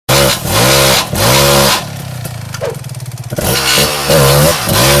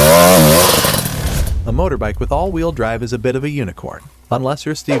motorbike with all-wheel drive is a bit of a unicorn, unless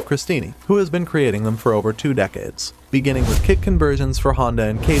you're Steve Christini, who has been creating them for over 2 decades. Beginning with kit conversions for Honda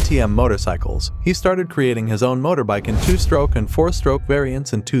and KTM motorcycles, he started creating his own motorbike in 2-stroke and 4-stroke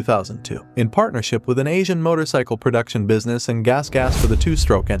variants in 2002, in partnership with an Asian motorcycle production business and GasGas for the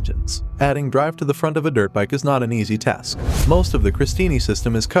 2-stroke engines. Adding drive to the front of a dirt bike is not an easy task. Most of the Christini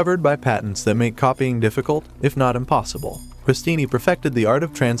system is covered by patents that make copying difficult, if not impossible. Christini perfected the art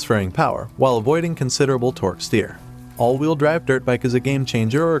of transferring power while avoiding considerable torque steer. All-wheel drive dirt bike is a game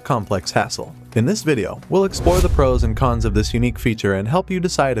changer or a complex hassle. In this video, we'll explore the pros and cons of this unique feature and help you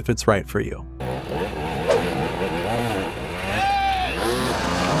decide if it's right for you.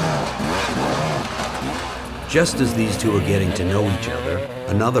 Just as these two are getting to know each other,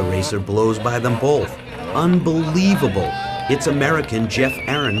 another racer blows by them both. Unbelievable! It's American Jeff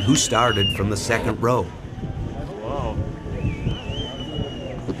Aaron who started from the second row.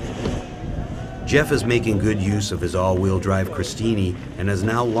 Jeff is making good use of his all-wheel drive Christini and has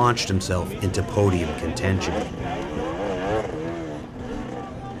now launched himself into podium contention.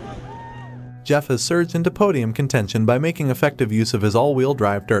 Jeff has surged into podium contention by making effective use of his all-wheel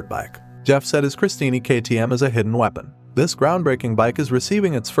drive dirt bike. Jeff said his Christini KTM is a hidden weapon. This groundbreaking bike is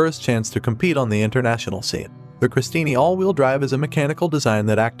receiving its first chance to compete on the international scene. The Christini all-wheel drive is a mechanical design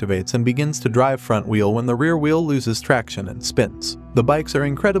that activates and begins to drive front wheel when the rear wheel loses traction and spins. The bikes are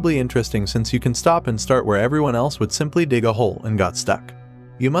incredibly interesting since you can stop and start where everyone else would simply dig a hole and got stuck.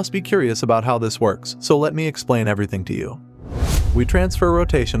 You must be curious about how this works, so let me explain everything to you. We transfer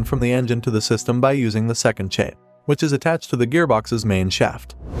rotation from the engine to the system by using the second chain, which is attached to the gearbox's main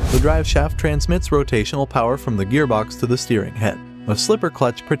shaft. The drive shaft transmits rotational power from the gearbox to the steering head. A slipper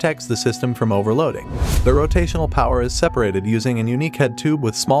clutch protects the system from overloading. The rotational power is separated using a unique head tube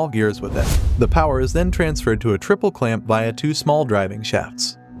with small gears within. The power is then transferred to a triple clamp via 2 small driving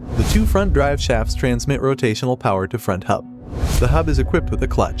shafts. The 2 front drive shafts transmit rotational power to front hub. The hub is equipped with a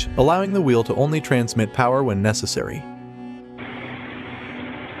clutch, allowing the wheel to only transmit power when necessary.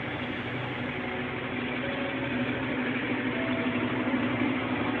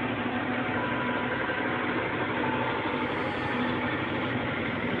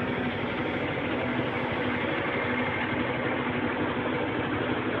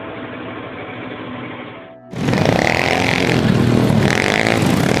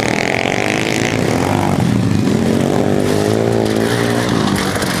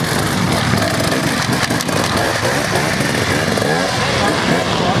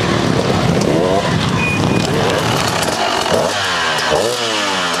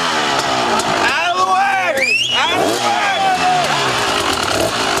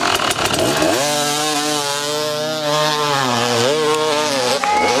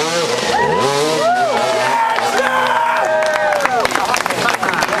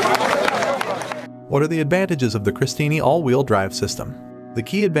 What are the advantages of the Christini all-wheel drive system? The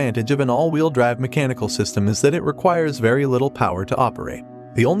key advantage of an all-wheel drive mechanical system is that it requires very little power to operate.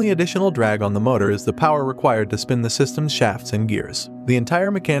 The only additional drag on the motor is the power required to spin the system's shafts and gears. The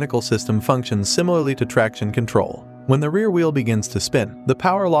entire mechanical system functions similarly to traction control. When the rear wheel begins to spin, the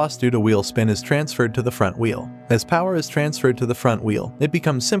power lost due to wheel spin is transferred to the front wheel. As power is transferred to the front wheel, it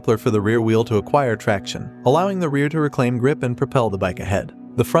becomes simpler for the rear wheel to acquire traction, allowing the rear to reclaim grip and propel the bike ahead.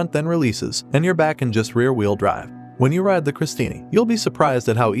 The front then releases, and you're back in just rear-wheel drive. When you ride the Christini, you'll be surprised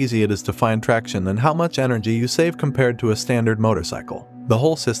at how easy it is to find traction and how much energy you save compared to a standard motorcycle. The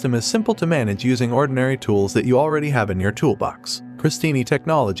whole system is simple to manage using ordinary tools that you already have in your toolbox. Christini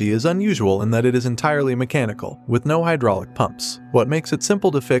technology is unusual in that it is entirely mechanical, with no hydraulic pumps, what makes it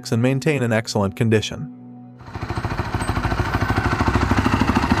simple to fix and maintain in excellent condition.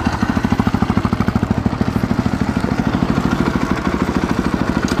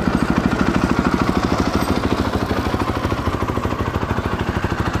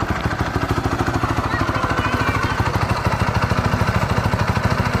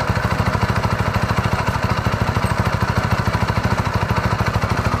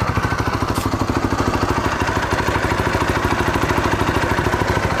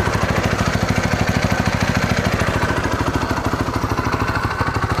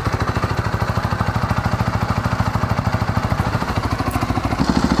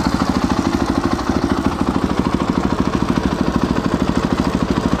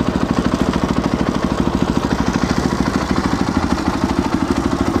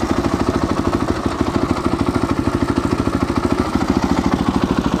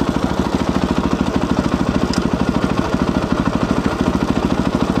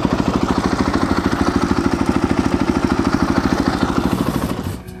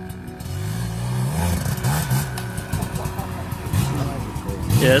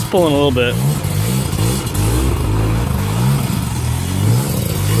 Yeah, it's pulling a little bit.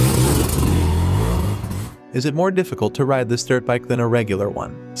 Is it more difficult to ride this dirt bike than a regular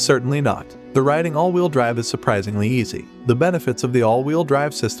one? Certainly not. The riding all-wheel drive is surprisingly easy. The benefits of the all-wheel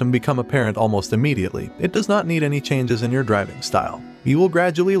drive system become apparent almost immediately. It does not need any changes in your driving style. You will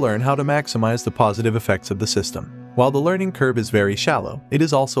gradually learn how to maximize the positive effects of the system. While the learning curve is very shallow, it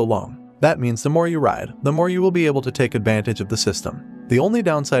is also long. That means the more you ride, the more you will be able to take advantage of the system. The only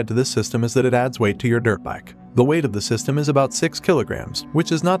downside to this system is that it adds weight to your dirt bike. The weight of the system is about 6 kilograms,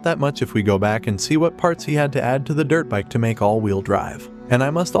 which is not that much if we go back and see what parts he had to add to the dirt bike to make all-wheel drive. And I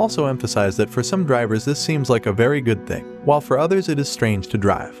must also emphasize that for some drivers this seems like a very good thing, while for others it is strange to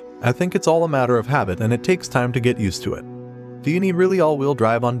drive. I think it's all a matter of habit and it takes time to get used to it. Do you need really all-wheel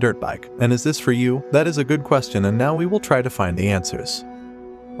drive on dirt bike? And is this for you? That is a good question, and now we will try to find the answers.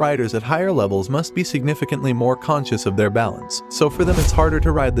 Riders at higher levels must be significantly more conscious of their balance, so for them it's harder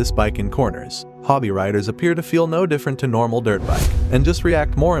to ride this bike in corners. Hobby riders appear to feel no different to normal dirt bike, and just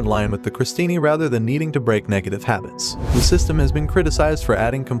react more in line with the Christini rather than needing to break negative habits. The system has been criticized for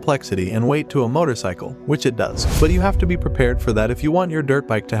adding complexity and weight to a motorcycle, which it does, but you have to be prepared for that if you want your dirt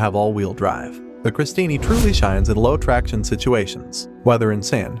bike to have all-wheel drive. The Christini truly shines in low traction situations. Whether in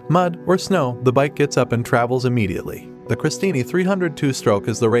sand, mud, or snow, the bike gets up and travels immediately. The Christini 300 2-stroke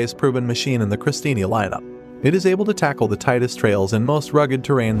is the race-proven machine in the Christini lineup. It is able to tackle the tightest trails and most rugged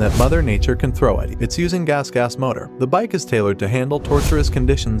terrain that Mother Nature can throw at you. It's using GasGas motor. The bike is tailored to handle torturous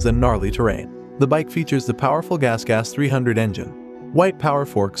conditions and gnarly terrain. The bike features the powerful GasGas 300 engine, white power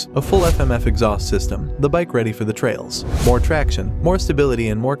forks, a full FMF exhaust system, the bike ready for the trails. More traction, more stability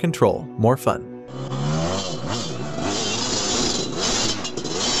and more control, more fun.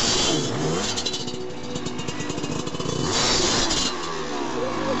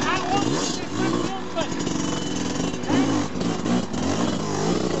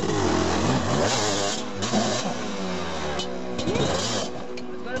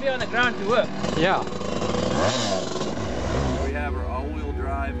 On the ground to work. Yeah. We have our all-wheel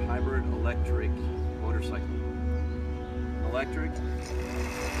drive hybrid electric motorcycle. Electric,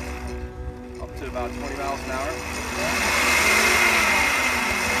 up to about 20 miles an hour.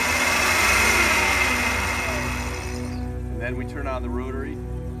 And then we turn on the rotary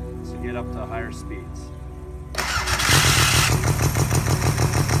to get up to higher speeds.